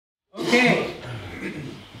Okay,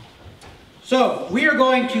 so we are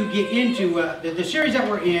going to get into the series that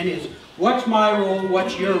we're in is What's My Role,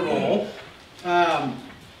 What's Your Role? I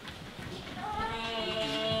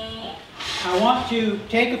want to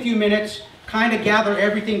take a few minutes, kind of gather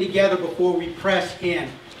everything together before we press in.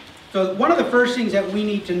 So one of the first things that we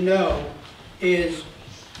need to know is,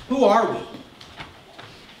 who are we?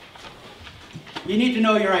 You need to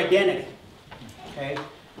know your identity, okay?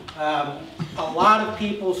 A lot of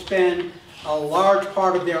people spend a large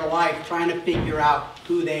part of their life trying to figure out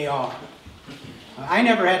who they are. I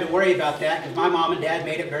never had to worry about that because my mom and dad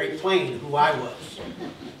made it very plain who I was.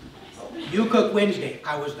 You cook Wednesday,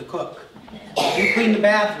 I was the cook. You clean the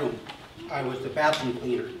bathroom, I was the bathroom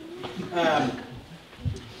cleaner.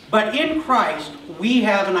 But in Christ, we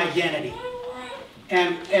have an identity.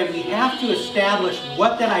 And we have to establish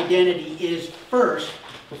what that identity is first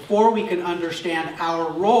before we can understand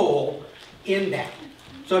our role in that.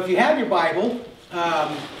 So if you have your Bible,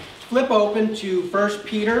 flip open to 1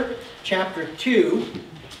 Peter chapter 2.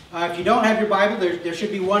 If you don't have your Bible, there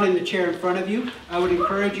should be one in the chair in front of you. I would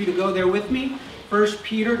encourage you to go there with me. 1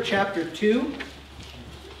 Peter chapter 2.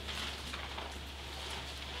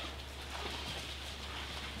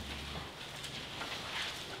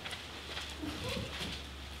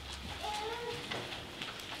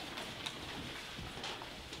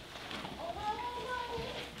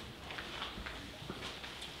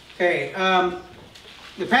 Okay,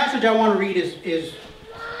 the passage I want to read is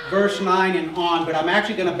verse 9 and on, but I'm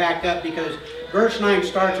actually going to back up because verse 9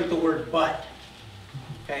 starts with the word but.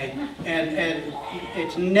 Okay, and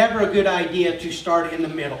it's never a good idea to start in the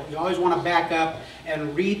middle. You always want to back up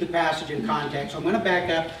and read the passage in context. So I'm going to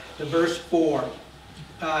back up to verse 4.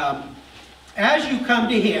 As you come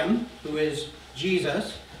to him, who is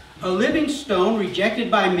Jesus, a living stone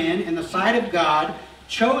rejected by men in the sight of God,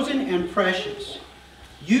 chosen and precious.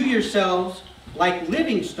 You yourselves, like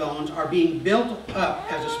living stones, are being built up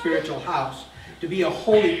as a spiritual house, to be a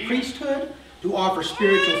holy priesthood, to offer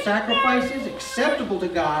spiritual sacrifices acceptable to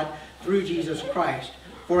God through Jesus Christ.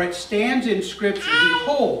 For it stands in Scripture,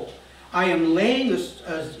 behold, I am laying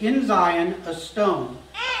in Zion a stone,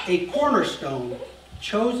 a cornerstone,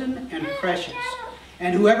 chosen and precious,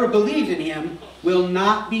 and whoever believes in him will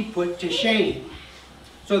not be put to shame.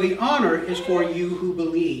 So the honor is for you who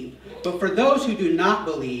believe. But for those who do not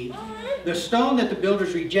believe, the stone that the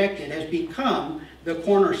builders rejected has become the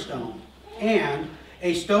cornerstone, and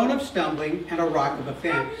a stone of stumbling and a rock of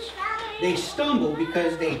offense. They stumble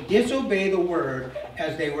because they disobey the word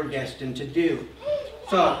as they were destined to do.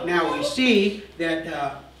 So now we see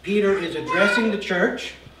that Peter is addressing the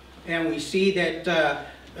church, and we see that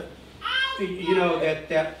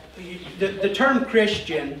the term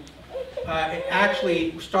Christian it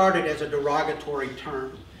actually started as a derogatory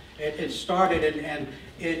term. It started, and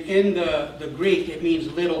in the Greek, it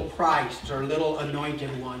means little Christs or little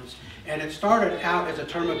anointed ones. And it started out as a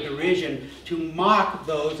term of derision to mock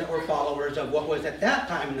those that were followers of what was at that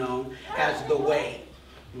time known as the Way.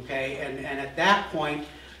 Okay, and at that point,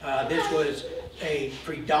 this was a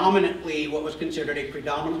predominantly, what was considered a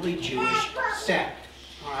predominantly Jewish sect.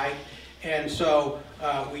 All right, and so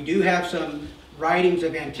we do have some writings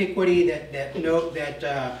of antiquity that note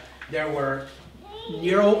that there were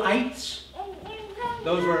Neroites.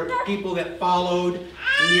 Those were people that followed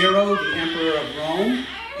Nero, the emperor of Rome,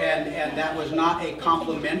 and that was not a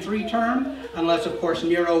complimentary term, unless of course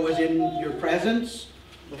Nero was in your presence,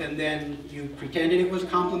 and then you pretended it was a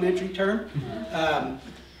complimentary term.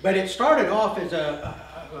 But it started off as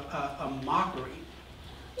a mockery.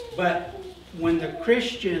 But when the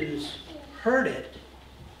Christians heard it,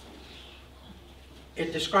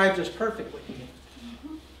 it describes us perfectly.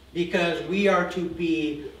 Because we are to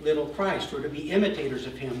be little Christ. We're to be imitators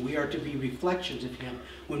of him. We are to be reflections of him.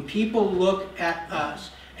 When people look at us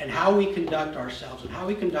and how we conduct ourselves and how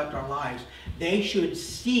we conduct our lives, they should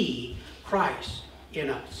see Christ in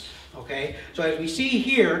us. Okay? So as we see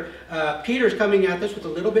here, Peter's coming at this with a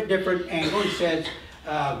little bit different angle. He says,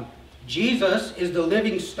 Jesus is the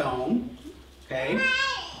living stone. Okay?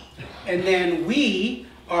 And then we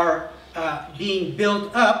are being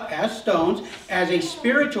built up as stones, as a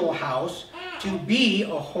spiritual house, to be a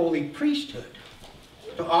holy priesthood,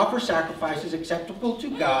 to offer sacrifices acceptable to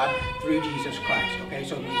God through Jesus Christ. Okay,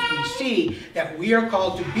 so we see that we are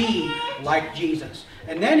called to be like Jesus.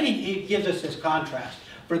 And then he gives us this contrast.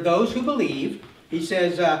 For those who believe, he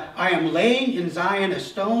says, I am laying in Zion a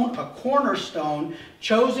stone, a cornerstone,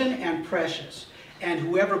 chosen and precious, and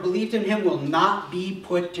whoever believes in him will not be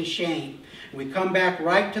put to shame. We come back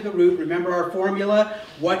right to the root. Remember our formula?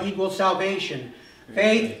 What equals salvation?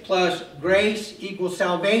 Faith plus grace equals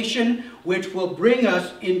salvation, which will bring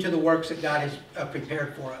us into the works that God has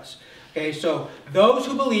prepared for us. Okay, so those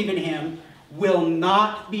who believe in him will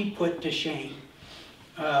not be put to shame.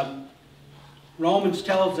 Romans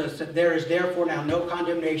tells us that there is therefore now no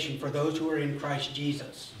condemnation for those who are in Christ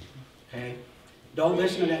Jesus. Okay? Don't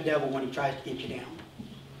listen to that devil when he tries to get you down.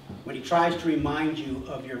 When he tries to remind you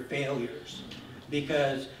of your failures.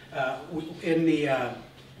 Because in the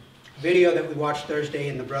video that we watched Thursday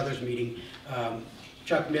in the brothers meeting,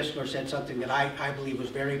 Chuck Missler said something that I believe was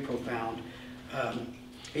very profound.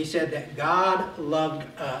 He said that God loved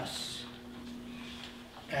us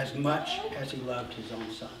as much as he loved his own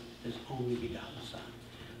son, his only begotten son,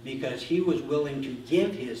 because he was willing to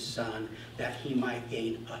give his son that he might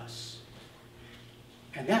gain us.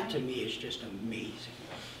 And that to me is just amazing.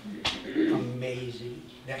 Amazing.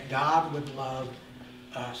 That God would love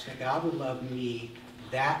us, that God would love me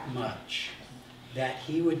that much, that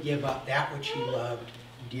he would give up that which he loved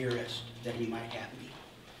dearest, that he might have me.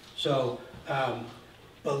 So,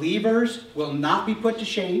 believers will not be put to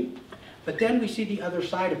shame, but then we see the other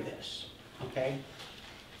side of this. Okay?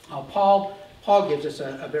 Paul gives us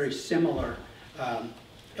a very similar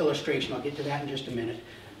illustration. I'll get to that in just a minute.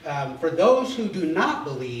 For those who do not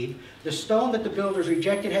believe, the stone that the builders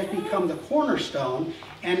rejected has become the cornerstone,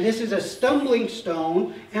 and this is a stumbling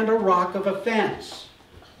stone and a rock of offense.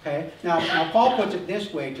 Okay? Now Paul puts it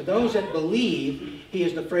this way: to those that believe, he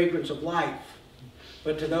is the fragrance of life.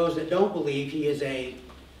 But to those that don't believe, he is a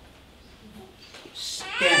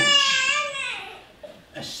stench.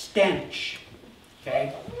 A stench.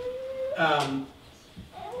 Okay?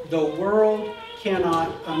 The world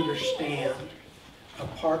cannot understand,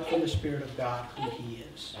 apart from the Spirit of God, who he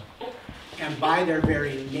is. And by their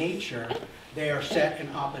very nature, they are set in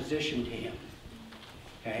opposition to him.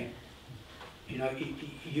 Okay? You know,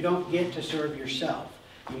 you don't get to serve yourself.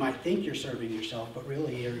 You might think you're serving yourself, but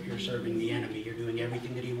really you're serving the enemy. You're doing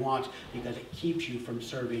everything that he wants because it keeps you from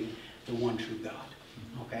serving the one true God.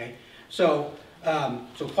 Okay? So,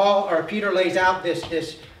 Peter lays out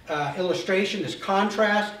this illustration, this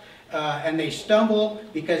contrast, and they stumble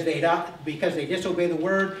because they disobey the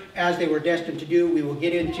word as they were destined to do. We will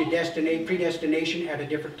get into predestination at a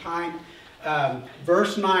different time.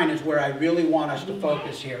 Verse 9 is where I really want us to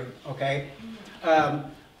focus here. Okay,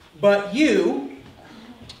 but you,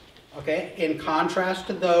 okay, in contrast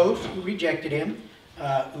to those who rejected him,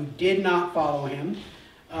 who did not follow him,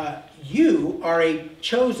 you are a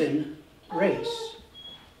chosen race,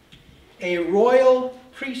 a royal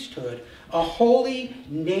priesthood, a holy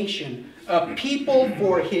nation, a people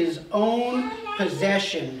for his own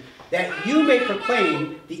possession, that you may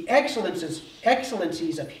proclaim the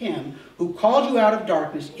excellencies of him who called you out of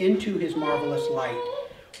darkness into his marvelous light.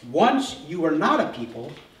 Once you were not a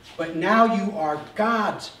people, but now you are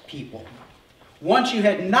God's people. Once you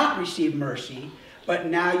had not received mercy, but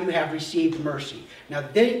now you have received mercy. Now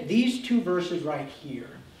these two verses right here,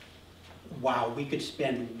 wow, we could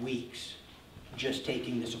spend weeks just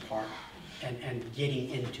taking this apart and getting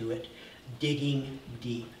into it, digging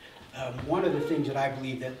deep. One of the things that I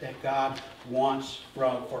believe that God wants for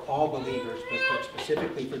all believers, but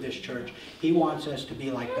specifically for this church, he wants us to be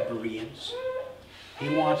like the Bereans. He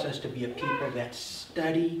wants us to be a people that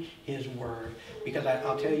study his word. Because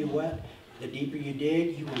I'll tell you what, the deeper you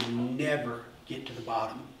dig, you will never get to the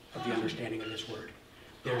bottom of the understanding of this word.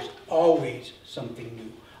 There's always something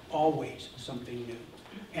new. Always something new.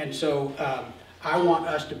 And so I want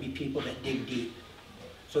us to be people that dig deep,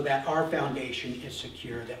 so that our foundation is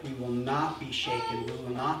secure, that we will not be shaken, we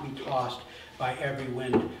will not be tossed by every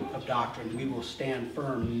wind of doctrine. We will stand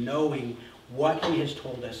firm knowing what he has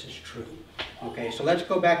told us is true. Okay, so let's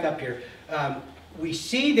go back up here. We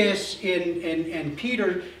see this in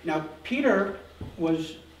Peter. Now, Peter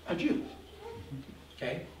was a Jew.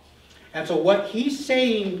 Okay? And so what he's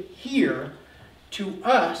saying here to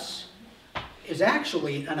us is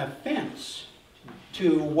actually an offense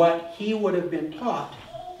to what he would have been taught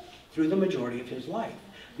through the majority of his life.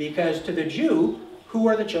 Because to the Jew, who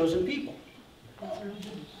are the chosen people?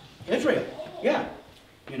 Israel. Yeah.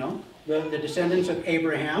 You know, the descendants of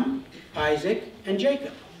Abraham, Isaac, and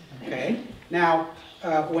Jacob. Okay? Now,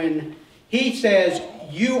 when he says,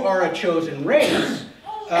 you are a chosen race,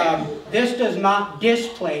 this does not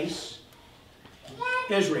displace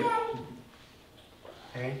Israel.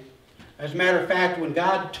 Okay? As a matter of fact, when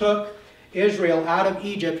God took Israel out of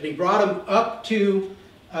Egypt and he brought them up to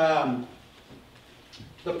the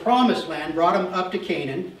promised land, brought them up to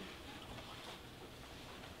Canaan,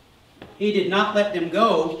 he did not let them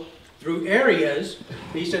go through areas.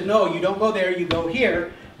 He said, no, you don't go there, you go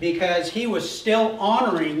here, because he was still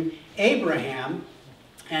honoring Abraham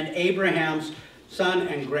and Abraham's son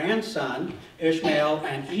and grandson, Ishmael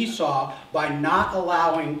and Esau, by not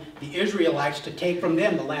allowing the Israelites to take from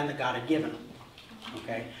them the land that God had given them.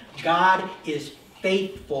 Okay? God is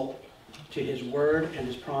faithful to his word and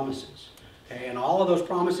his promises. Okay? And all of those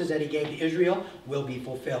promises that he gave to Israel will be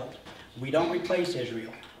fulfilled. We don't replace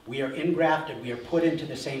Israel. We are engrafted. We are put into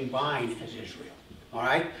the same vine as Israel. All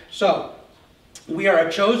right? So, we are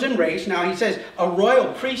a chosen race. Now he says a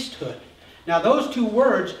royal priesthood. Now those two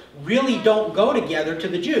words really don't go together to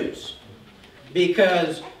the Jews,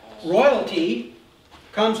 because royalty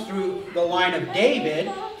comes through the line of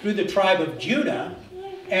David, through the tribe of Judah,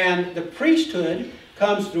 and the priesthood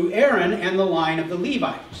comes through Aaron and the line of the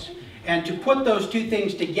Levites. And to put those two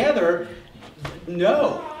things together,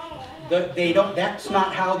 no, they don't. That's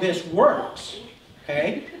not how this works.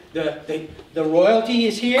 Okay, the royalty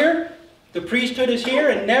is here, the priesthood is here,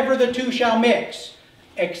 and never the two shall mix,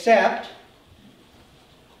 except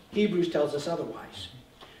Hebrews tells us otherwise.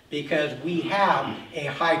 Because we have a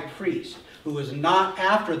high priest who is not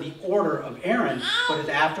after the order of Aaron, but is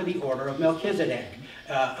after the order of Melchizedek.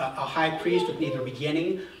 A high priest with neither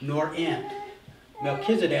beginning nor end.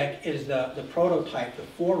 Melchizedek is the prototype, the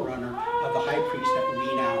forerunner of the high priest that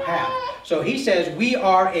we now have. So he says we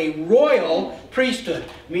are a royal priesthood,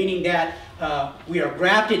 meaning that we are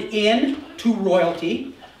grafted in to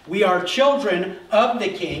royalty. We are children of the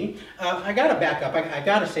King. I got to back up. I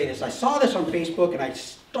got to say this. I saw this on Facebook and I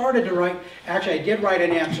started to write. Actually, I did write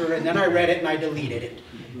an answer, and then I read it and I deleted it.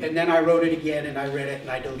 And then I wrote it again and I read it and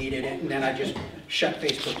I deleted it, and then I just shut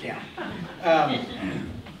Facebook down.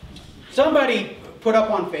 Somebody put up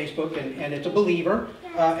on Facebook, and it's a believer,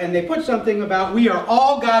 and they put something about we are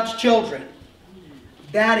all God's children.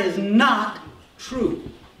 That is not true.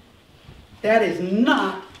 That is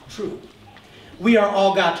not true. We are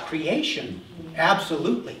all God's creation,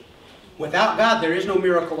 absolutely. Without God, there is no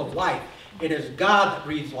miracle of life. It is God that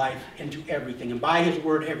breathes life into everything, and by his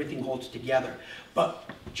word, everything holds together. But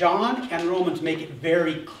John and Romans make it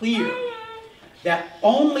very clear that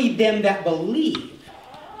only them that believe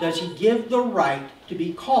does he give the right to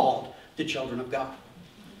be called the children of God.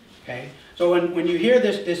 Okay? So when you hear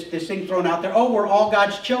this thing thrown out there, oh, we're all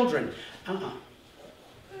God's children.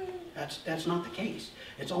 That's not the case.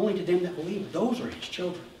 It's only to them that believe. Those are his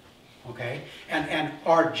children. Okay? And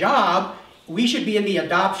our job, we should be in the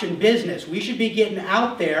adoption business. We should be getting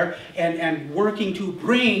out there and working to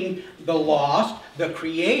bring the lost, the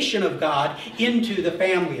creation of God, into the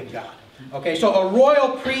family of God. Okay, so a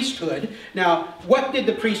royal priesthood. Now, what did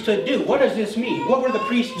the priesthood do? What does this mean? What were the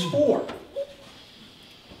priests for?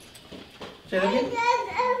 Say that again?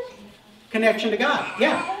 Connection to God.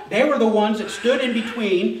 Yeah, they were the ones that stood in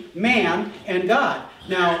between man and God.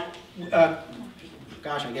 Now,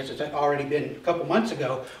 gosh, I guess it's already been a couple months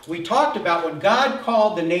ago, we talked about when God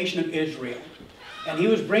called the nation of Israel, and he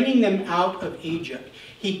was bringing them out of Egypt,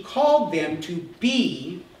 he called them to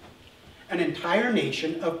be an entire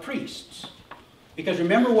nation of priests. Because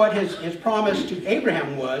remember what his promise to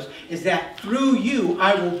Abraham was, is that through you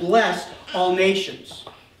I will bless all nations.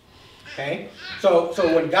 Okay? So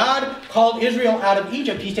when God called Israel out of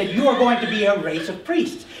Egypt, he said, you are going to be a race of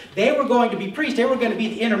priests. They were going to be priests. They were going to be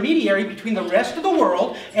the intermediary between the rest of the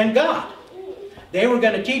world and God. They were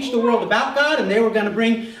going to teach the world about God, and they were going to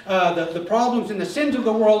bring the problems and the sins of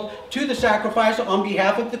the world to the sacrifice on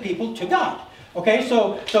behalf of the people to God. Okay,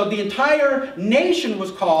 so the entire nation was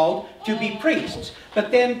called to be priests. But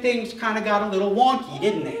then things kind of got a little wonky,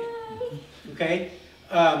 didn't they? Okay?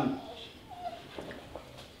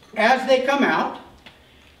 As they come out,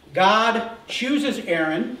 God chooses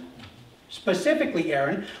Aaron, specifically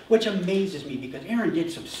Aaron, which amazes me because Aaron did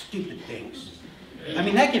some stupid things. I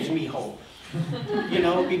mean, that gives me hope. You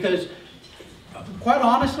know, because quite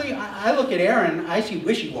honestly, I look at Aaron, I see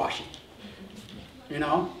wishy-washy. You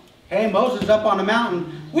know? Hey, Moses up on the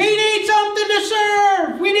mountain. We need something to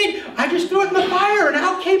serve. I just threw it in the fire, and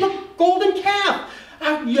out came a golden calf.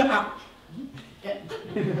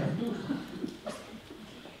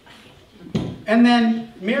 And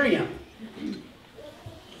then Miriam.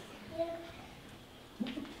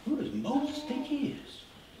 Who does Moses think he is?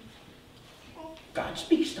 God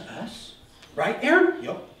speaks to us. Right, Aaron?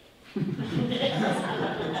 Yep.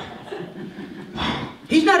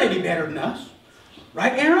 He's not any better than us.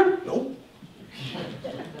 Right, Aaron? Nope.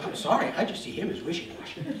 I'm sorry, I just see him as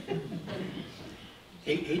wishy-washy.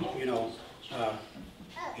 He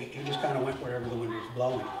just kind of went wherever the wind was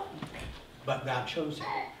blowing. But God chose him.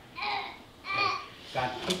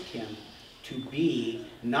 God picked him to be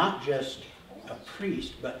not just a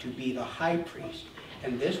priest, but to be the high priest.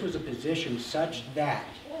 And this was a position such that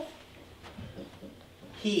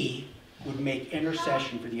he would make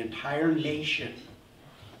intercession for the entire nation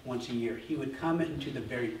once a year. He would come into the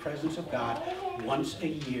very presence of God once a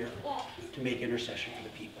year to make intercession for the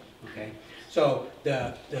people. Okay? So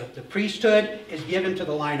the priesthood is given to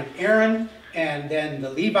the line of Aaron, and then the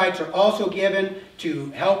Levites are also given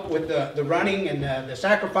to help with the running and the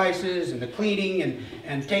sacrifices and the cleaning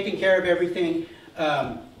and taking care of everything.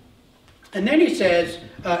 And then he says,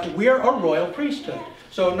 we're a royal priesthood.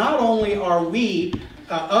 So not only are we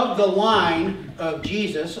of the line of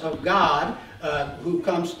Jesus, of God, who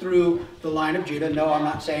comes through the line of Judah. No, I'm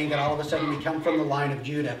not saying that all of a sudden we come from the line of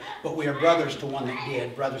Judah, but we are brothers to one that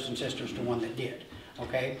did, brothers and sisters to one that did.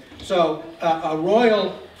 Okay? So a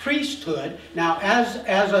royal priesthood. Now, as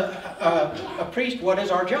a priest, what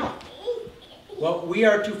is our job? Well, we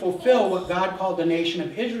are to fulfill what God called the nation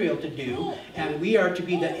of Israel to do, and we are to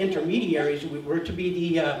be the intermediaries. We're to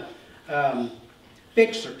be the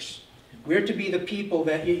fixers. We're to be the people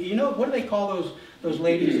that, you know, what do they call those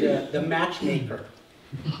ladies? The matchmaker.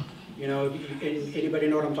 You know, anybody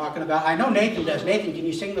know what I'm talking about? I know Nathan does. Nathan, can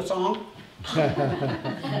you sing the song?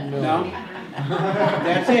 No?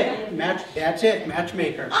 That's it. That's it,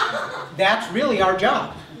 matchmaker. That's really our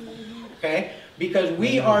job. Okay? Because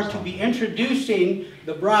we are to be introducing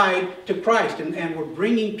the bride to Christ, and we're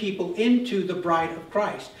bringing people into the bride of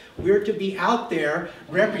Christ. We're to be out there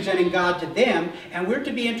representing God to them, and we're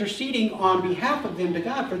to be interceding on behalf of them to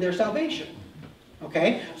God for their salvation.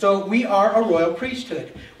 Okay? So we are a royal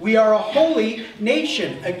priesthood. We are a holy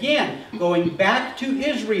nation. Again, going back to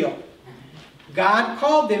Israel. God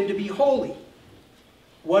called them to be holy.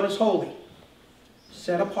 What is holy?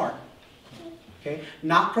 Set apart. Okay?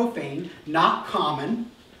 Not profane, not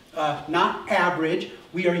common, not average.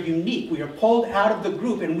 We are unique. We are pulled out of the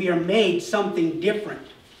group and we are made something different.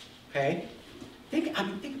 Okay? Think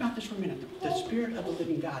about this for a minute. The Spirit of the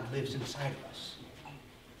living God lives inside of us.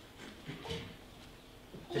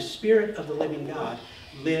 The Spirit of the living God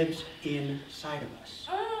lives inside of us.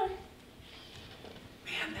 Man,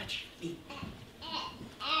 that's unique.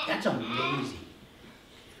 That's amazing.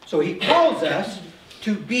 So he calls us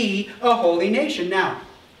to be a holy nation. Now,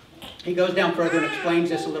 he goes down further and explains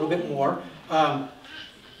this a little bit more.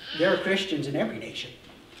 There are Christians in every nation.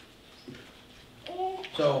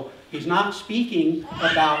 So he's not speaking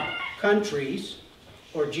about countries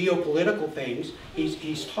or geopolitical things.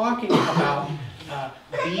 He's talking about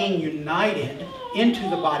being united into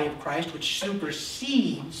the body of Christ, which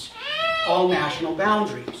supersedes all national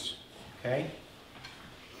boundaries. Okay?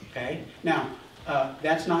 Okay? Now,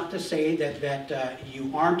 that's not to say that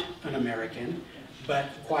you aren't an American, but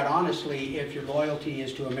quite honestly, if your loyalty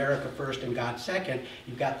is to America first and God second,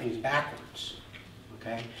 you've got things backwards.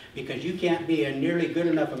 Okay? Because you can't be a nearly good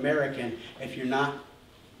enough American if you're not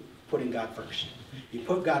putting God first. You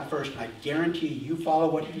put God first, I guarantee you follow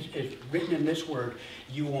what is written in this word,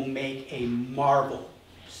 you will make a marvel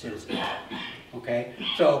citizen. Okay?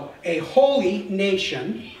 So, a holy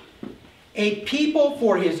nation, a people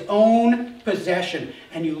for his own possession.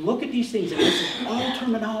 And you look at these things, and this is all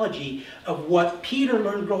terminology of what Peter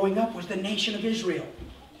learned growing up was the nation of Israel.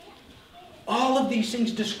 All of these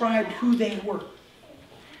things described who they were.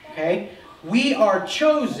 Okay? We are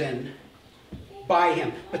chosen by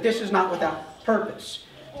him. But this is not without purpose.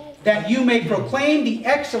 That you may proclaim the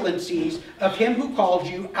excellencies of him who called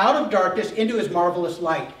you out of darkness into his marvelous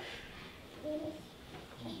light.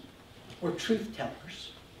 We're truth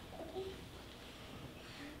tellers.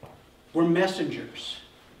 We're messengers.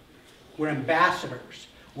 We're ambassadors.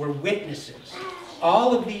 We're witnesses.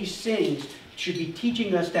 All of these things should be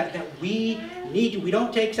teaching us that we need to. We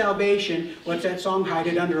don't take salvation. What's that song? Hide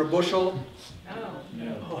it under a bushel?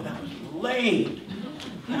 No. Oh, that was lame.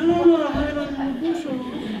 No, hide it under a bushel.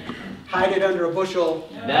 Hide it under a bushel.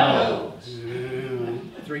 No.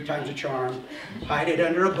 3 times a charm. Hide it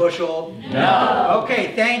under a bushel. No.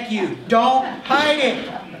 Okay, thank you. Don't hide it.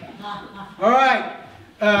 All right.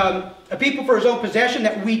 A people for his own possession,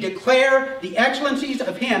 that we declare the excellencies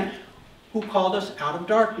of him who called us out of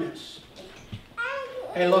darkness.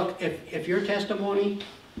 Hey, look, if your testimony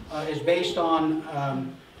is based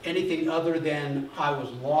on anything other than I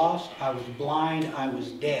was lost, I was blind, I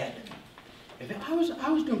was dead. I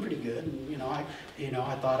was doing pretty good, and, I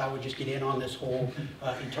thought I would just get in on this whole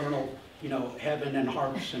eternal, heaven and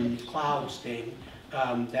harps and clouds thing.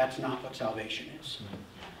 That's not what salvation is.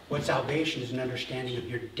 What salvation is an understanding of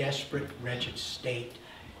your desperate, wretched state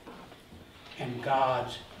and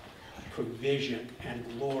God's provision and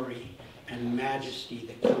glory and majesty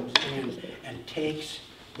that comes in and takes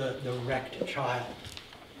the wrecked child,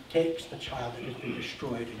 takes the child that has been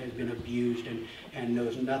destroyed and has been abused and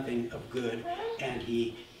knows nothing of good, and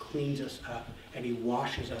he cleans us up, and he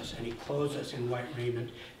washes us, and he clothes us in white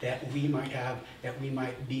raiment, that we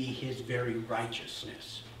might be his very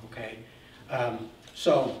righteousness. Okay?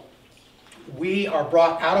 So we are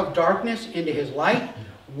brought out of darkness into his light.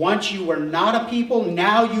 Once you were not a people,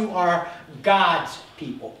 now you are God's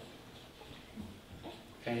people.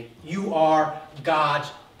 Okay? You are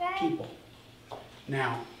God's people.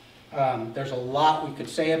 Now, there's a lot we could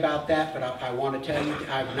say about that, but I want to tell you,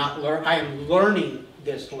 I am learning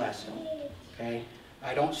this lesson. Okay?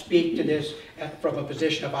 I don't speak to this from a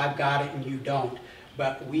position of I've got it and you don't,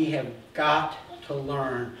 but we have got to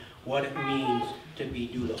learn what it means to be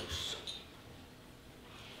doulos.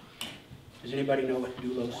 Does anybody know what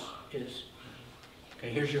doulos is?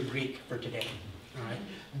 Okay, here's your Greek for today. All right,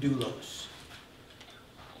 doulos,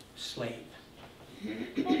 slave.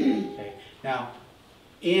 Okay, now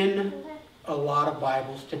in a lot of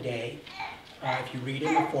Bibles today, if you read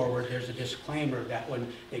in the foreword, there's a disclaimer that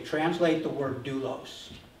when they translate the word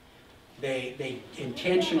doulos, they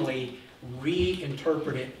intentionally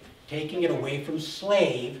reinterpret it, taking it away from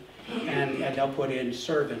slave, and they'll put in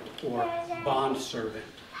servant or bond servant.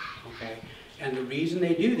 Okay? And the reason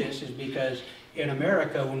they do this is because in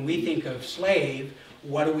America, when we think of slave,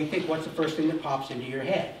 what do we think? What's the first thing that pops into your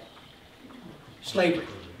head? Slavery.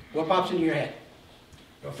 What pops into your head?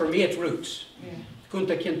 Well, for me, it's roots.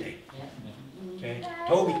 Kunta Kinte. Okay?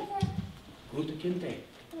 Toby. Kunta Kinte.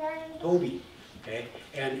 Toby. Okay?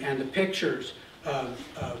 And the pictures of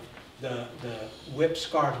the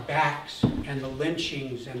whip-scarred backs and the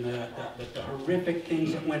lynchings and the horrific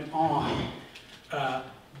things that went on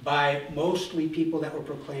by mostly people that were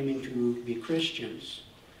proclaiming to be Christians.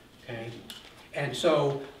 Okay? And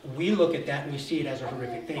so we look at that and we see it as a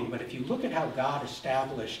horrific thing. But if you look at how God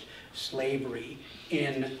established slavery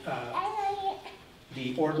in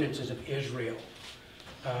the ordinances of Israel,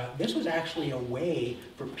 this was actually a way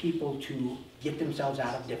for people to get themselves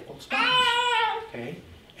out of difficult spots. Okay?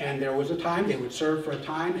 And there was a time, they would serve for a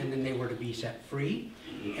time, and then they were to be set free.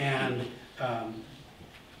 And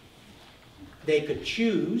they could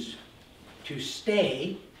choose to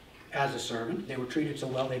stay as a servant. They were treated so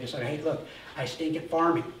well, they decided, hey, look, I stink at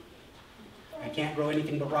farming. I can't grow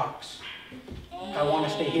anything but rocks. I want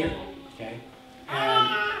to stay here. Okay?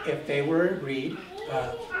 And if they were agreed,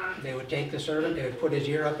 they would take the servant, they would put his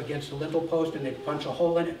ear up against the lintel post, and they'd punch a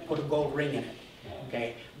hole in it, put a gold ring in it.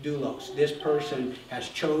 Okay? Doulos. This person has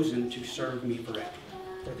chosen to serve me forever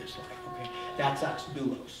for this life. Okay? That's us,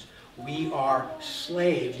 doulos. We are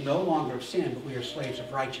slaves, no longer of sin, but we are slaves of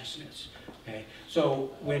righteousness. Okay? So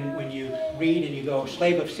when you read and you go,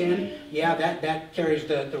 slave of sin, yeah, that carries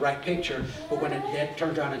the right picture, but when it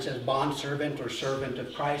turns around and says bondservant or servant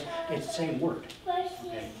of Christ, it's the same word.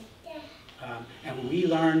 Okay? And we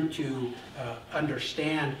learn to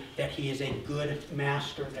understand that he is a good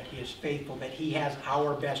master, that he is faithful, that he has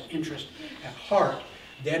our best interest at heart,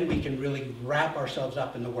 then we can really wrap ourselves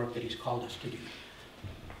up in the work that he's called us to do.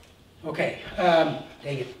 Okay, dang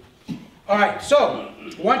it. All right, so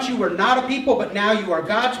once you were not a people, but now you are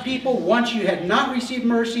God's people. Once you had not received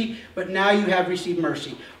mercy, but now you have received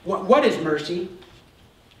mercy. What is mercy?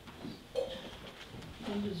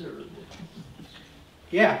 Undeserved.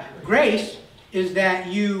 Yeah, grace is that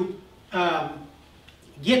you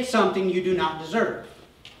get something you do not deserve.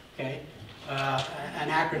 Okay, an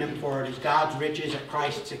acronym for it is God's riches at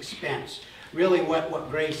Christ's expense. Really, what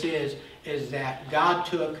grace is that God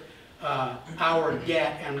took our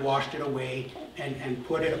debt and washed it away and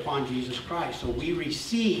put it upon Jesus Christ. So we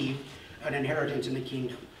receive an inheritance in the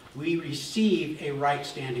kingdom. We receive a right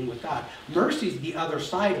standing with God. Mercy is the other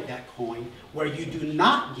side of that coin, where you do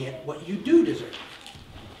not get what you do deserve.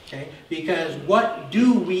 Okay? Because what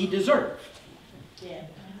do we deserve?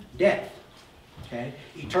 Death. Okay?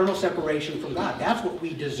 Eternal separation from God. That's what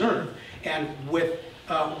we deserve. And with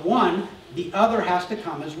one, the other has to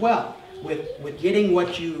come as well. With getting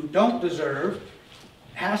what you don't deserve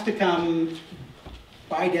has to come,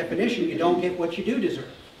 by definition, you don't get what you do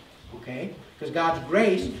deserve. Okay? Because God's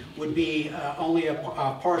grace would be only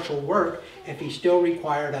a partial work if he still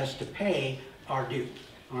required us to pay our due.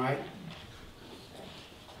 All right?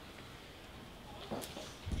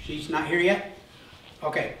 She's not here yet?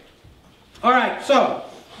 Okay. All right, so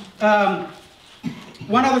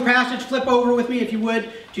one other passage, flip over with me if you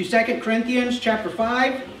would to 2 Corinthians chapter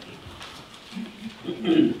 5.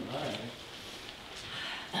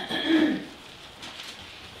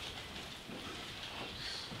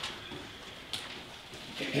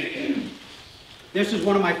 This is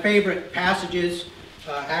one of my favorite passages,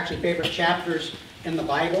 actually favorite chapters in the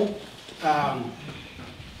Bible.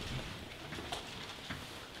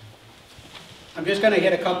 I'm just going to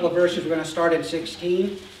hit a couple of verses. We're going to start in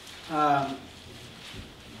 16.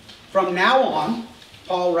 From now on,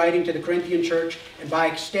 Paul writing to the Corinthian church, and by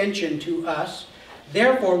extension to us,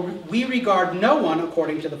 therefore we regard no one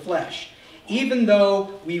according to the flesh. Even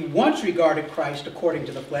though we once regarded Christ according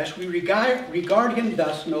to the flesh, we regard him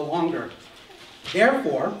thus no longer.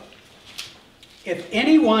 Therefore, if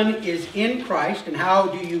anyone is in Christ, and how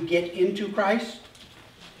do you get into Christ?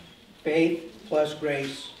 Faith plus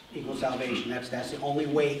grace equals salvation. That's the only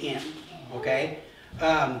way in. Okay?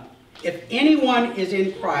 If anyone is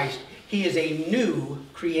in Christ, he is a new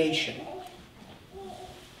creation.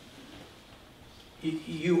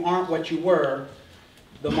 You aren't what you were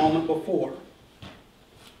the moment before.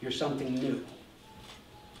 You're something new.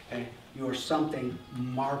 Okay? You are something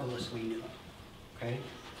marvelously new. Okay?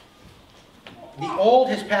 The old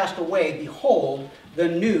has passed away. Behold, the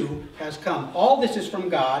new has come. All this is from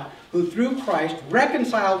God, who through Christ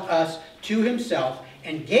reconciled us to himself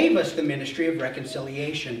and gave us the ministry of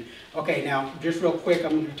reconciliation. Okay, now, just real quick,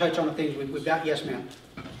 I'm going to touch on the things we've got. Yes, ma'am.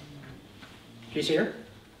 She's here?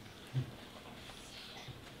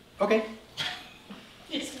 Okay.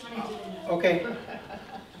 Just wanted to know. Okay.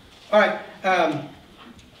 All right.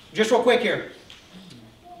 Just real quick here.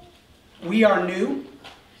 We are new.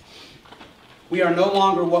 We are no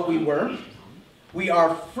longer what we were. We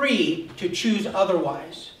are free to choose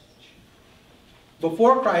otherwise.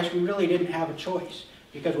 Before Christ, we really didn't have a choice,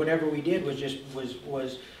 because whatever we did was just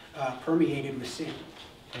permeated with sin.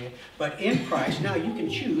 Okay? But in Christ, now you can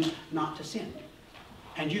choose not to sin.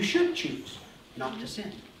 And you should choose not to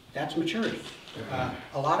sin. That's maturity.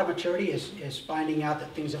 A lot of maturity is finding out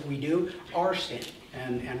that things that we do are sin,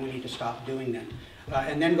 and we need to stop doing them.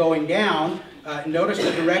 And then going down, notice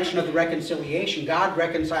the direction of the reconciliation. God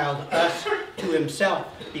reconciled us to himself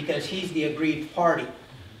because he's the aggrieved party.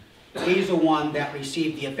 He's the one that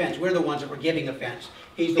received the offense. We're the ones that were giving offense.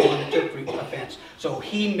 He's the one that took offense. So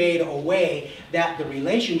he made a way that the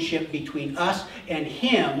relationship between us and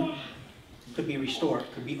him could be restored,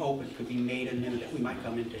 could be opened, could be made anew, that we might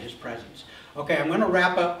come into his presence. Okay, I'm going to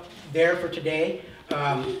wrap up there for today.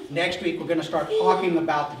 Next week we're going to start talking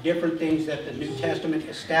about the different things that the New Testament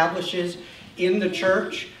establishes in the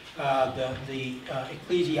church, the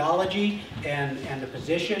ecclesiology and the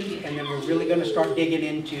position, and then we're really going to start digging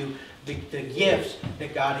into the gifts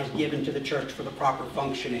that God has given to the church for the proper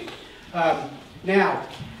functioning. Now,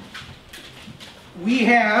 we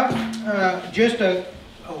have just a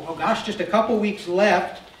couple weeks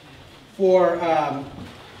left for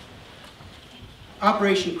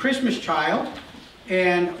Operation Christmas Child.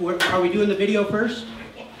 And are we doing the video first?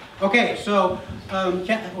 Okay, so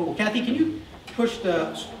Kathy, can you push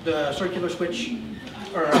the circular switch?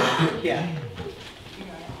 Or yeah.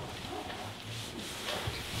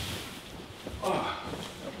 Oh.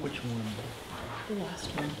 Which one? The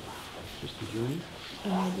last one. Just the journey?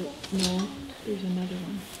 No, there's another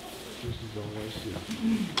one. This is all I see.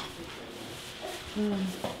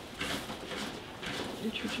 The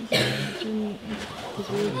church's journey is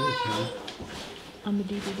really on the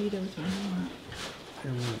DVD. There was one more. I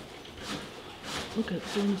don't know. Look at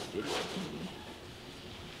Zoom's video.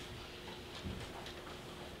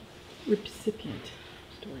 Recipient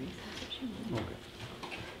stories. Okay.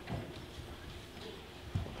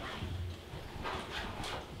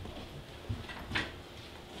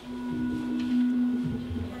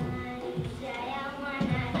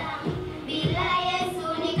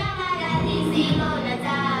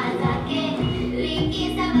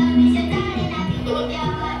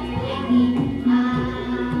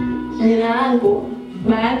 Jina langu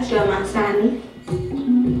Bahati Ramadhani,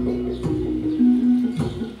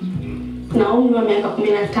 na umri wa miaka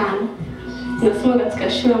 15. Nasoma katika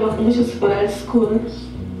shule ya Mafundisho Secondary School.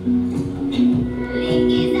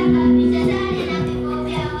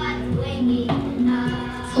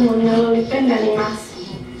 Somo ninalolipenda ni maths.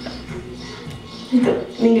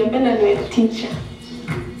 Ningependa niwe teacher.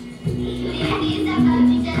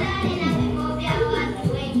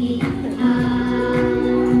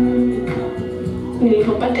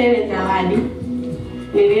 Nilipopata ile zawadi,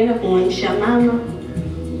 nilienda kumwonyesha mama.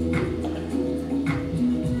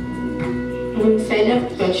 Nilisaidia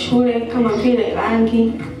katika shule kama vile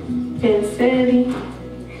rangi, penseli,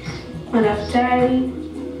 madaftari.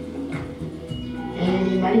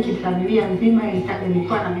 Nilibariki familia nzima,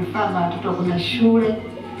 ilikuwa na vifaa vya watoto kwenda shule.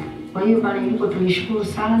 Kwa hiyo pale ilipo tulishukuru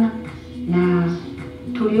sana na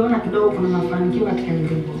tuliona kidogo kuna mafanikio katika ile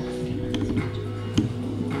box.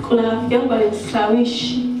 Kuna rafiki yangu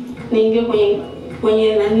alinishawishi niingie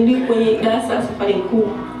kwenye darasa la Safari Kuu.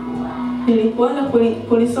 Nilipoanza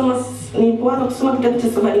kusoma kitabu cha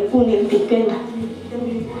Safari Kuu nilipenda.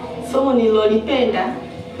 Somo nililolipenda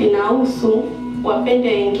linahusu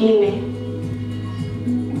wapende wengine.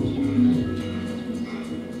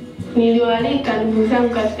 Niliwaalika ndugu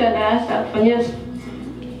zangu katika darasa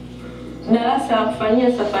la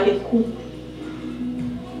kufanyia safari kuu.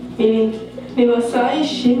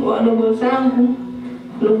 Niliwashawishi ndugu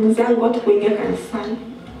zangu wote kuingia kanisani.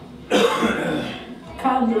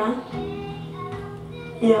 Kabla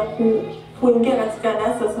ya kuingia katika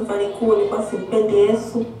darasa la safari kuu nilikuwa simpendi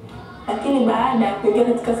Yesu, lakini baada ya kuingia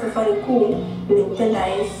katika safari kuu nilimpenda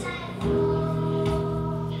Yesu.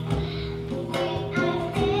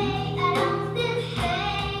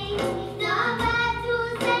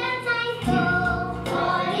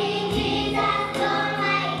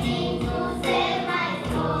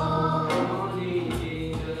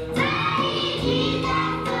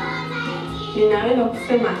 Ninaweza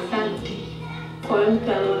kusema asante kwa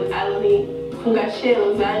mtu alionifungashia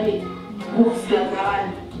zawadi, boksi la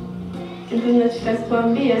zawadi. Kitu ninachotaka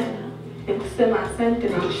kuambia ni kusema asante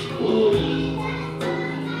na kushukuru.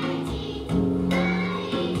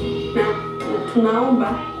 Na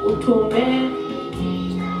tunaomba utuombee.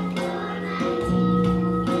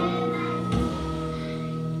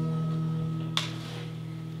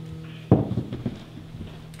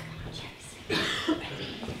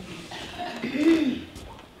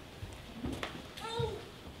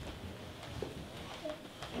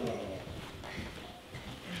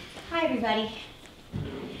 Hi everybody.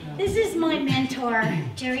 This is my mentor,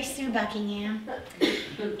 Jerry Sue Buckingham.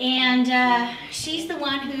 And she's the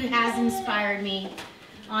one who has inspired me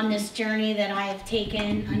on this journey that I have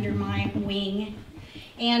taken under my wing.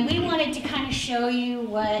 And we wanted to kind of show you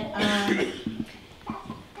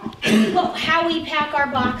how we pack our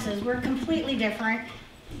boxes. We're completely different.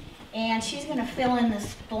 And she's going to fill in the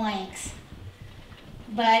blanks.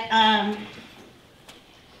 But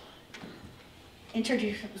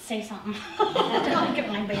say something. I'll get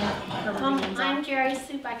my band. I'm Jerry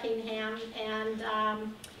Sue Buckingham, and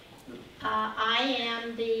I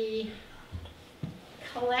am the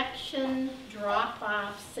collection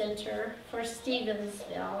drop-off center for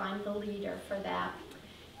Stevensville. I'm the leader for that.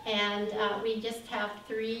 And we just have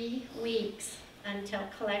 3 weeks until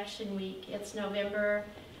collection week. It's November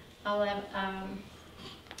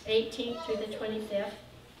 18th through the 25th.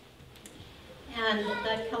 And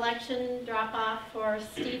the collection drop-off for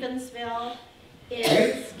Stevensville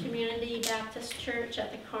is Community Baptist Church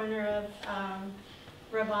at the corner of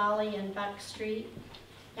Rivali and Buck Street.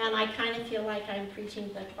 And I kind of feel like I'm preaching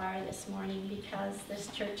to the choir this morning because this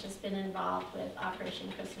church has been involved with Operation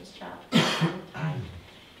Christmas Child for a long time.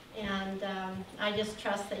 And I just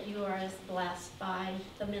trust that you are as blessed by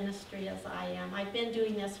the ministry as I am. I've been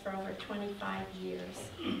doing this for over 25 years,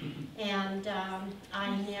 and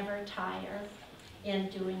I never tire in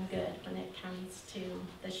doing good when it comes to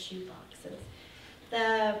the shoe boxes.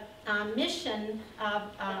 The mission of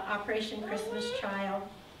Operation Christmas Child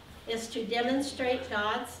is to demonstrate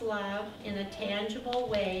God's love in a tangible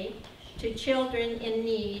way to children in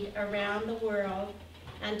need around the world,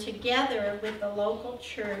 and together with the local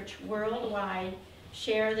church worldwide,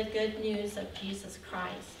 share the good news of Jesus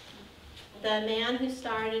Christ. The man who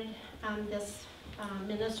started this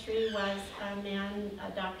ministry was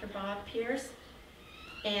Dr. Bob Pierce.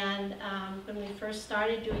 And when we first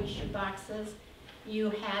started doing shoe boxes,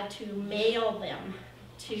 you had to mail them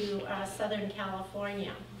to Southern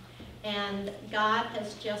California. And God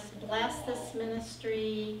has just blessed this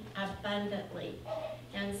ministry abundantly.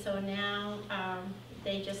 And so now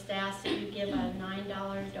they just ask that you give a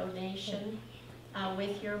 $9 donation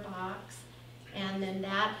with your box. And then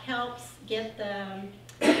that helps get the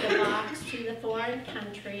box to the foreign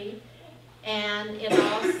country. And it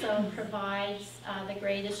also provides the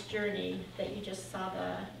greatest journey that you just saw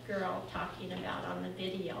the girl talking about on the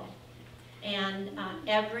video. And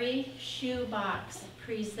every shoe box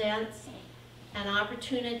presents an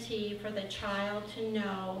opportunity for the child to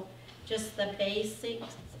know just the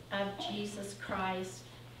basics of Jesus Christ,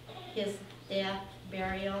 his death,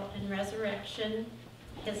 burial, and resurrection,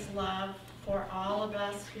 his love for all of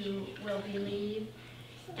us who will believe.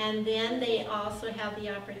 And then they also have the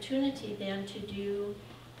opportunity then to do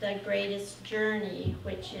the greatest journey,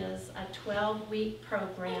 which is a 12-week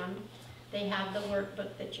program. They have the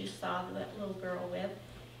workbook that you saw that little girl with.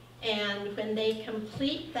 And when they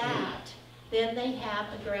complete that, then they have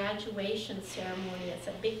a graduation ceremony. It's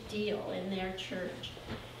a big deal in their church.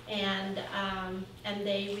 And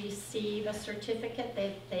they receive a certificate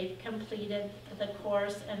that they've completed the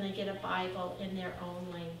course, and they get a Bible in their own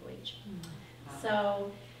language.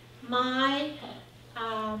 So why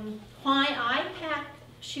I pack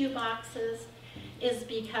shoe boxes is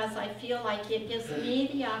because I feel like it gives me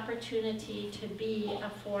the opportunity to be a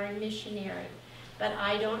foreign missionary. but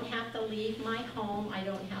I don't have to leave my home. I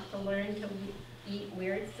don't have to learn to eat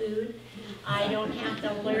weird food. I don't have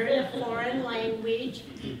to learn a foreign language.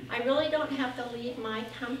 I really don't have to leave my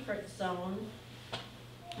comfort zone,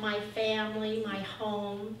 my family, my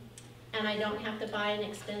home, and I don't have to buy an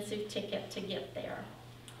expensive ticket to get there.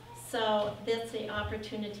 So that's the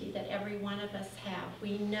opportunity that every one of us have.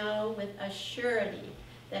 We know with a surety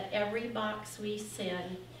that every box we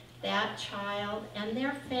send, that child and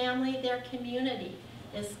their family, their community,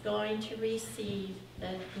 is going to receive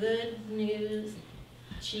the good news.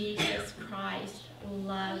 Jesus Christ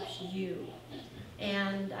loves you.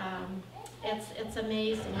 And it's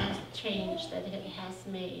amazing the change that it has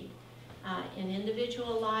made in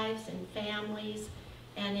individual lives, in families,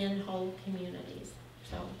 and in whole communities.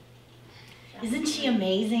 So. Isn't she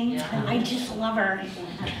amazing? Yeah. I just love her.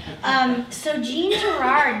 So Jean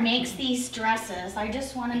Gerard makes these dresses. I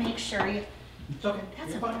just want to make sure you. It's okay.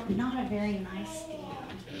 That's not a very nice stand.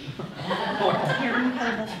 Here, can you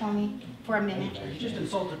hold this for me for a minute? You just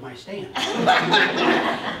insulted my stand.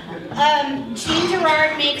 Jean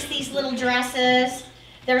Gerard makes these little dresses.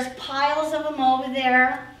 There's piles of them over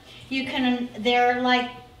there. They're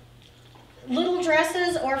like little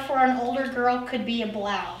dresses, or for an older girl could be a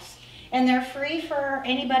blouse. And they're free for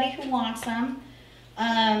anybody who wants them.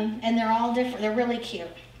 And they're all different. They're really cute.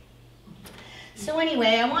 So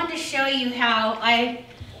anyway, I wanted to show you how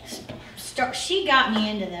she got me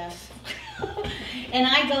into this. And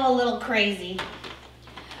I go a little crazy.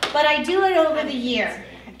 But I do it over the year.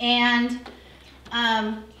 And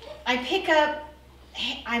I pick up,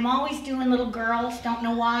 I'm always doing little girls, don't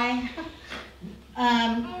know why.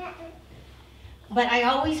 But I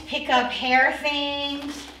always pick up hair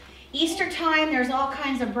things. Easter time, there's all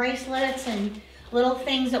kinds of bracelets and little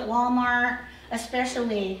things at Walmart,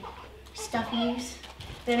 especially stuffies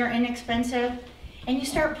that are inexpensive. And you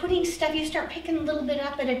start putting stuff, you start picking a little bit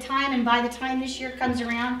up at a time, and by the time this year comes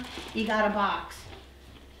around, you got a box.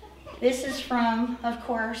 This is from, of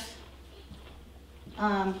course,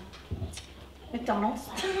 McDonald's.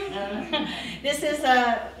 This is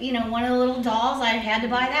one of the little dolls. I had to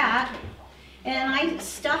buy that. And I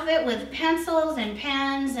stuff it with pencils and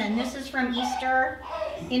pens, and this is from Easter.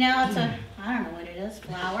 You know, it's I don't know what it is,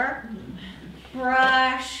 flower,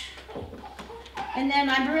 brush. And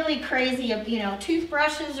then I'm really crazy,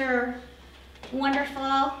 toothbrushes are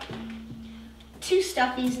wonderful. 2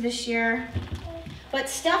 stuffies this year. But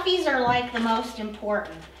stuffies are like the most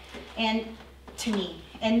important, and to me,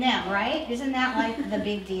 and them, right? Isn't that like the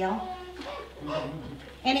big deal?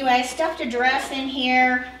 Anyway, I stuffed a dress in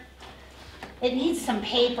here. It needs some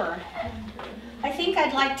paper. I think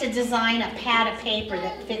I'd like to design a pad of paper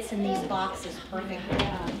that fits in these boxes perfectly,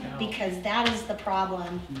 because that is the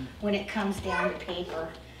problem when it comes down to paper.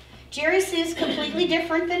 Jerry Sue's completely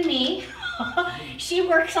different than me. She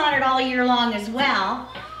works on it all year long as well,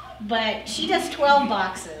 but she does 12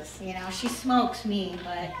 boxes. She smokes me,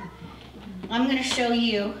 but I'm going to show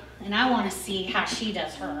you, and I want to see how she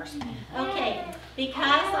does hers. Okay,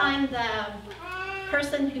 because I'm the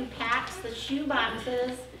person who packs the shoe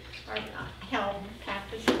boxes, or pack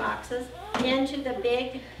the shoe boxes into the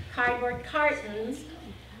big cardboard cartons,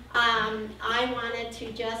 I wanted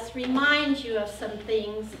to just remind you of some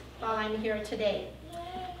things while I'm here today.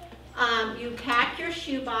 You pack your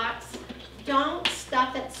shoe box. Don't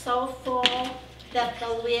stuff it so full that the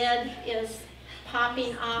lid is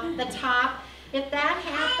popping off the top. If that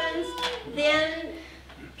happens, then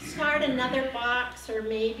start another box, or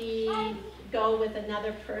maybe go with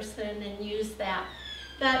another person and use that.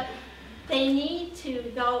 But they need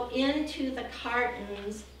to go into the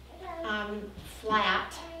cartons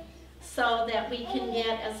flat, so that we can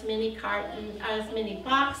get as many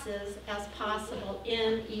boxes as possible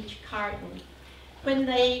in each carton. When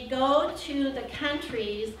they go to the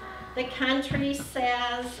country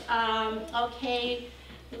says, okay,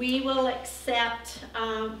 we will accept,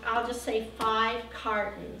 I'll just say 5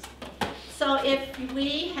 cartons. So if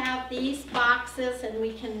we have these boxes and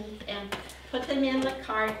we can put them in the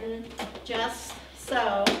carton, just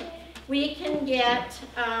so, we can get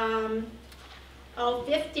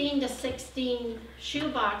 15 to 16 shoe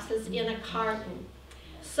boxes in a carton.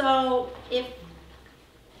 So if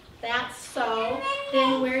that's so,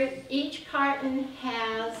 then each carton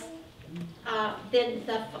has,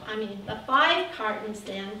 the 5 cartons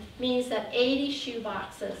then means that 80 shoe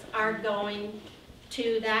boxes are going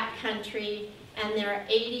to that country, and there are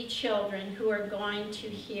 80 children who are going to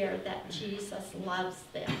hear that Jesus loves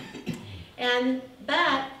them.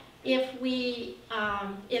 But if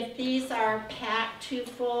these are packed too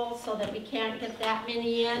full so that we can't get that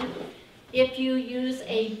many in, if you use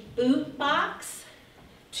a boot box,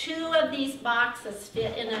 2 of these boxes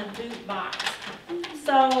fit in a boot box.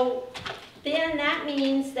 So then that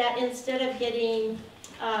means that instead of getting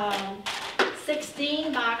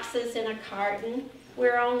 16 boxes in a carton,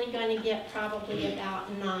 we're only going to get probably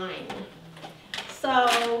about 9.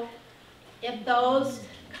 So if those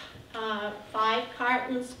 5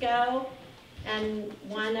 cartons go, and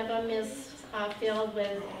one of them is filled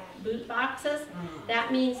with boot boxes,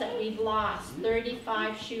 that means that we've lost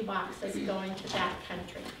 35 shoe boxes going to that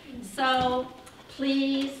country. So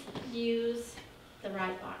please use the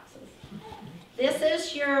right boxes. This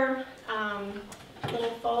is your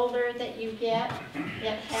little folder that you get.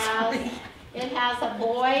 It has a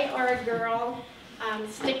boy or a girl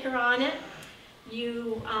sticker on it.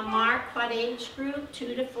 You mark what age group,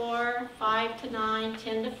 2 to 4, 5 to 9,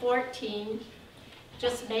 10 to 14.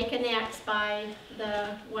 Just make an X by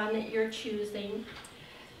the one that you're choosing.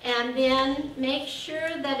 And then make sure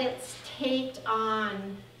that it's taped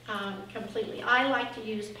on completely. I like to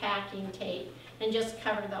use packing tape and just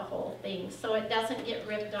cover the whole thing so it doesn't get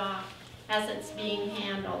ripped off as it's being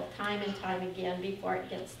handled time and time again before it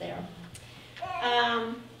gets there.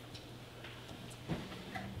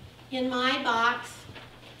 In my box,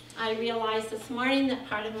 I realized this morning that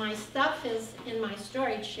part of my stuff is in my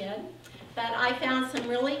storage shed, but I found some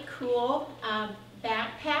really cool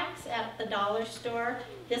backpacks at the dollar store.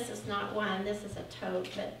 This is not one, this is a tote,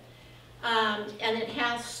 but, and it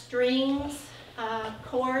has strings,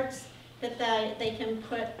 cords that they can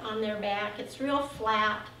put on their back. It's real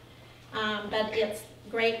flat, but it's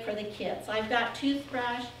great for the kids. I've got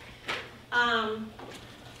toothbrush.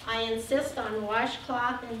 I insist on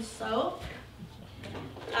washcloth and soap.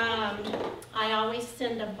 I always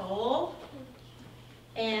send a bowl,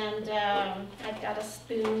 and I've got a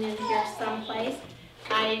spoon in here someplace.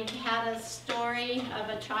 I had a story of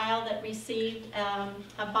a child that received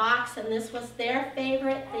a box, and this was their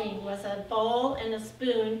favorite thing, was a bowl and a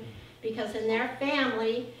spoon, because in their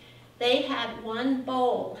family, they had one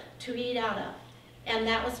bowl to eat out of, and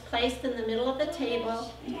that was placed in the middle of the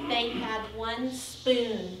table. They had one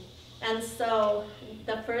spoon, and so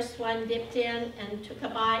the first one dipped in and took a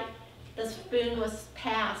bite. The spoon was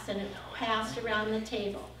passed, and it passed around the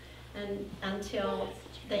table and until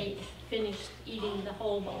they finished eating the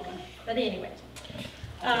whole bowl. But anyway,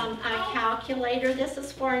 a calculator. This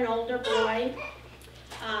is for an older boy.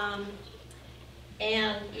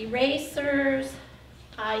 And erasers.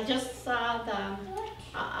 I just saw the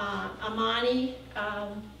Amani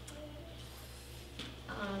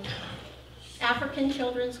African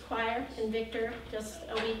Children's Choir in Victor just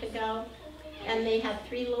a week ago, and they had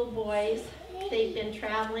 3 little boys. They've been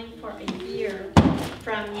traveling for a year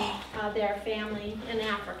from their family in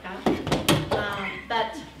Africa.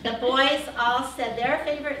 But the boys all said their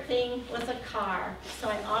favorite thing was a car, so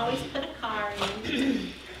I always put a car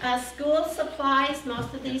in. School supplies,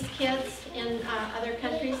 most of these kids in other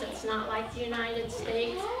countries, it's not like the United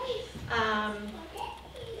States.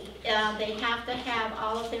 They have to have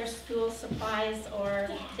all of their school supplies or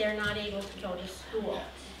they're not able to go to school.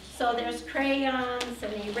 So there's crayons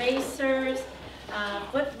and erasers,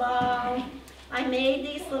 football. I made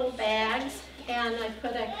these little bags and I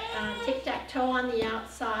put a tic-tac-toe on the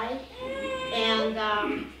outside, and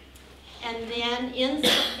then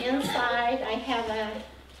inside I have a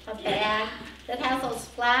bag that has those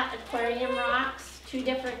flat aquarium rocks, 2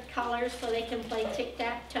 different colors so they can play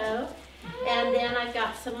tic-tac-toe. And then I've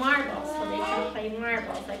got some marbles so they can play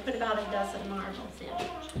marbles. I put about a dozen marbles in.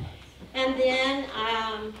 And then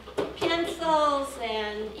pencils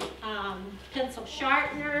and pencil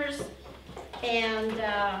sharpeners. And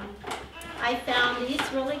I found these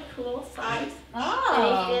really cool size.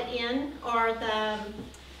 They fit in, or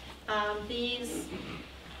these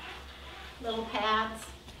little pads.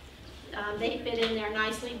 They fit in there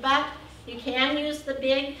nicely, but you can use the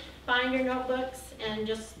big binder notebooks and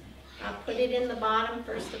just put it in the bottom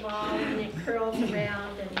first of all, and it curls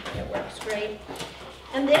around and it works great.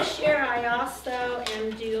 And this year I also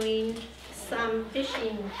am doing some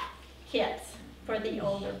fishing kits for the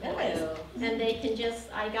older boys. And they can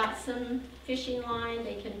just, I got some fishing line,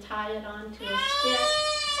 they can tie it onto a stick,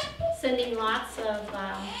 sending lots of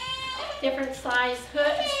different size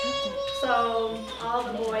hooks, so all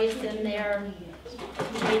the boys in their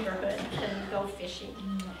neighborhood can go fishing.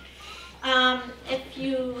 If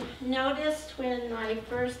you noticed when I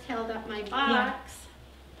first held up my box,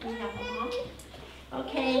 we have them all.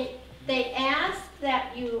 Okay, they ask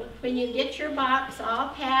that you, when you get your box all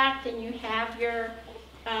packed and you have your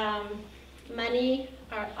money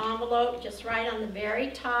or envelope just right on the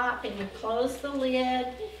very top, and you close the lid,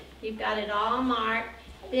 you've got it all marked,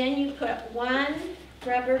 then you put 1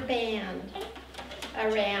 rubber band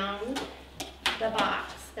around the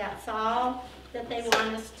box. That's all that they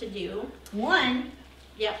want us to do. One.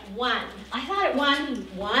 Yep, one. I thought it was two.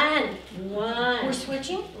 One. We're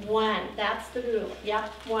switching? One, that's the rule.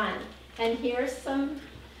 Yep, one. And here's some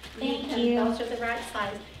ink, Thank and you. those are the right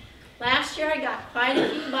size. Last year I got quite a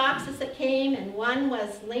few boxes that came, and one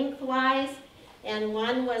was lengthwise, and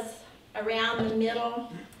one was around the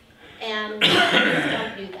middle, and please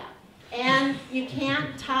don't do that. And you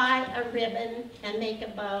can't tie a ribbon and make a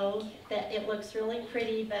bow. That it looks really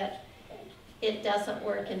pretty, but it doesn't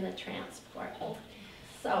work in the transport.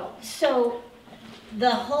 So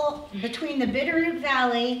the whole, between the Bitterroot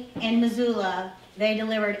Valley and Missoula, they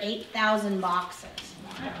delivered 8,000 boxes.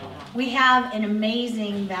 We have an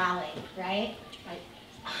amazing valley, right?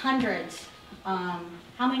 Hundreds. How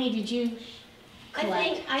many did you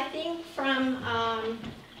collect? I think from,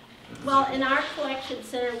 well, in our collection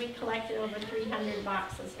center, we collected over 300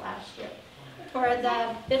 boxes last year. For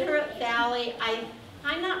the Bitterroot Valley,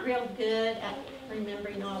 I'm not real good at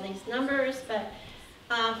remembering all these numbers, but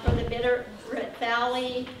for the Bitterroot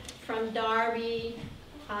Valley, from Darby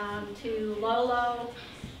to Lolo,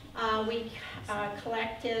 we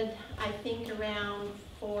collected, I think, around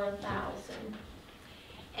 4,000.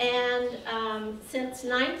 And since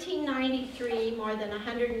 1993, more than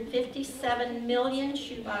 157 million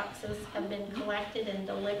shoeboxes have been collected and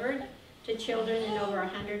delivered to children in over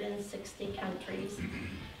 160 countries.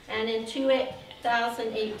 And in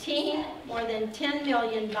 2018, more than 10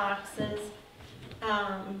 million boxes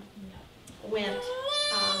went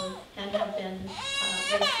and have been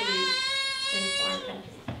received in foreign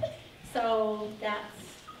countries. So that's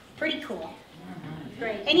Pretty cool.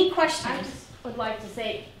 great. Any I questions? just would like to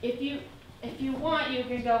say, if you want, you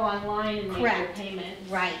can go online and make your Correct. payment.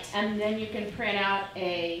 Right. And then you can print out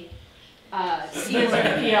a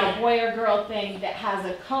boy or girl thing that has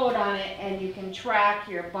a code on it, and you can track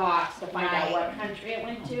your box to find out Right. what country it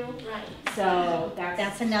went to. Right. So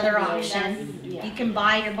That's another option. Yeah. You can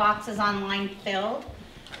buy your boxes online filled.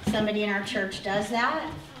 Somebody in our church does that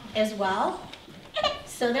as well.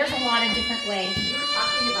 So there's a lot of different ways. You were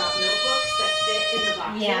talking about notebooks that fit in the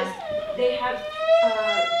boxes. Yeah. They have,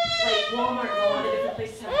 like Walmart and a lot of different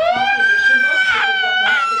places have composition books, which is what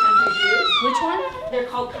most of the countries use. Which one? They're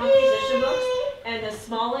called composition books, and the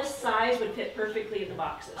smallest size would fit perfectly in the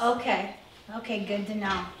boxes. Okay. Okay, good to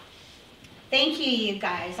know. Thank you, you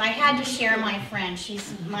guys. I had to share my friend.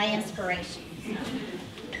 She's my inspiration.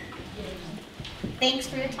 Thanks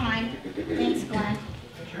for your time. Thanks, Glenn.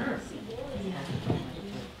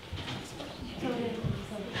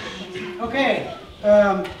 Okay,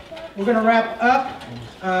 we're going to wrap up.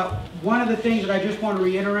 One of the things that I just want to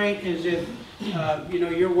reiterate is if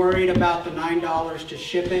you're worried about the $9 to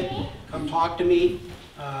ship it, come talk to me.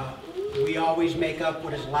 We always make up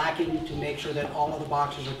what is lacking to make sure that all of the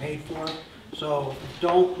boxes are paid for. So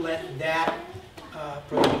don't let that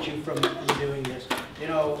prevent you from doing this.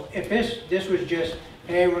 If this was just,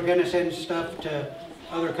 hey, we're going to send stuff to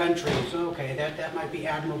other countries, okay, that might be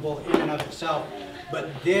admirable in and of itself.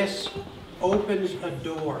 But this opens a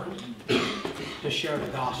door to share the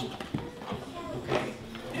gospel, okay?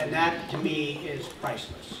 And that, to me, is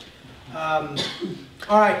priceless. All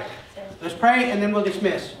right, let's pray and then we'll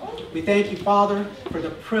dismiss. We thank you, Father, for the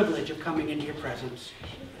privilege of coming into your presence.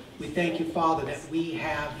 We thank you, Father, that we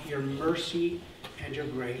have your mercy and your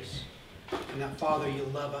grace, and that, Father, you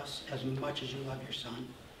love us as much as you love your Son.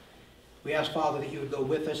 We ask, Father, that you would go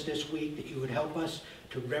with us this week, that you would help us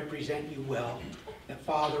to represent you well, that,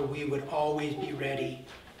 Father, we would always be ready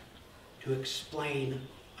to explain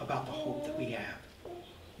about the hope that we have.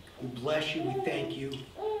 We bless you, we thank you,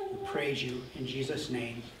 we praise you. In Jesus'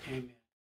 name, amen.